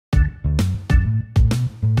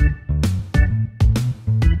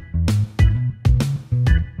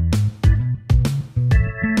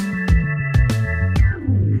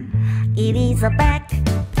is a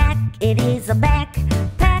backpack, it is a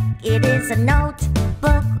backpack, it is a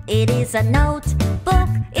notebook, it is a notebook,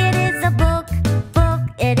 it is a book,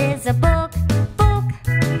 it is a book.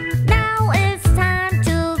 Now it's time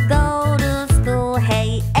to go to school.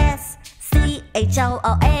 Hey,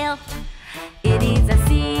 SCHOOL. It is a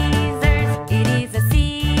scissors, it is a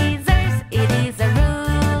scissors, it is a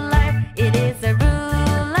ruler, it is a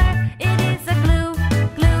ruler, it is a glue,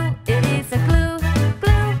 it is a glue.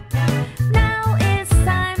 Now it's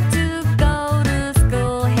time to go to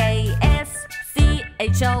school. Hey,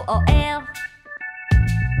 SCHOOL.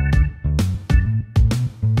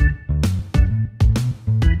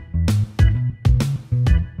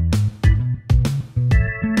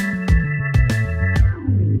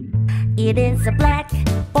 It is a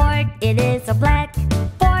blackboard, it is a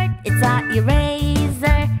blackboard. It's a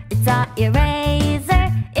eraser, it's a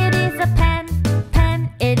eraser. It is a pen,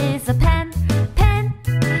 it is a pen.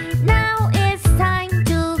 Now it's time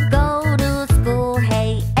to go to school.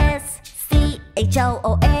 Hey,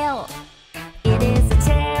 SCHOOL. It is a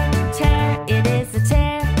chair, it is a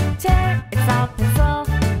chair. It's a pencil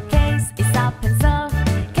case, it's a pencil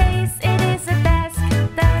case. It is a desk,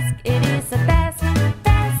 it is a desk.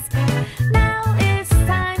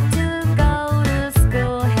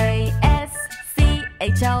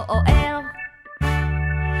 SCHOOL.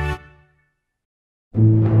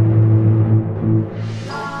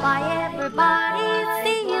 Bye everybody,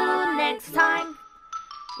 see you next time.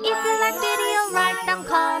 If you like video, write down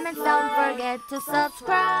comments. Don't forget to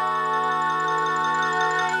subscribe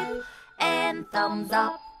and thumbs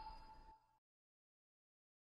up.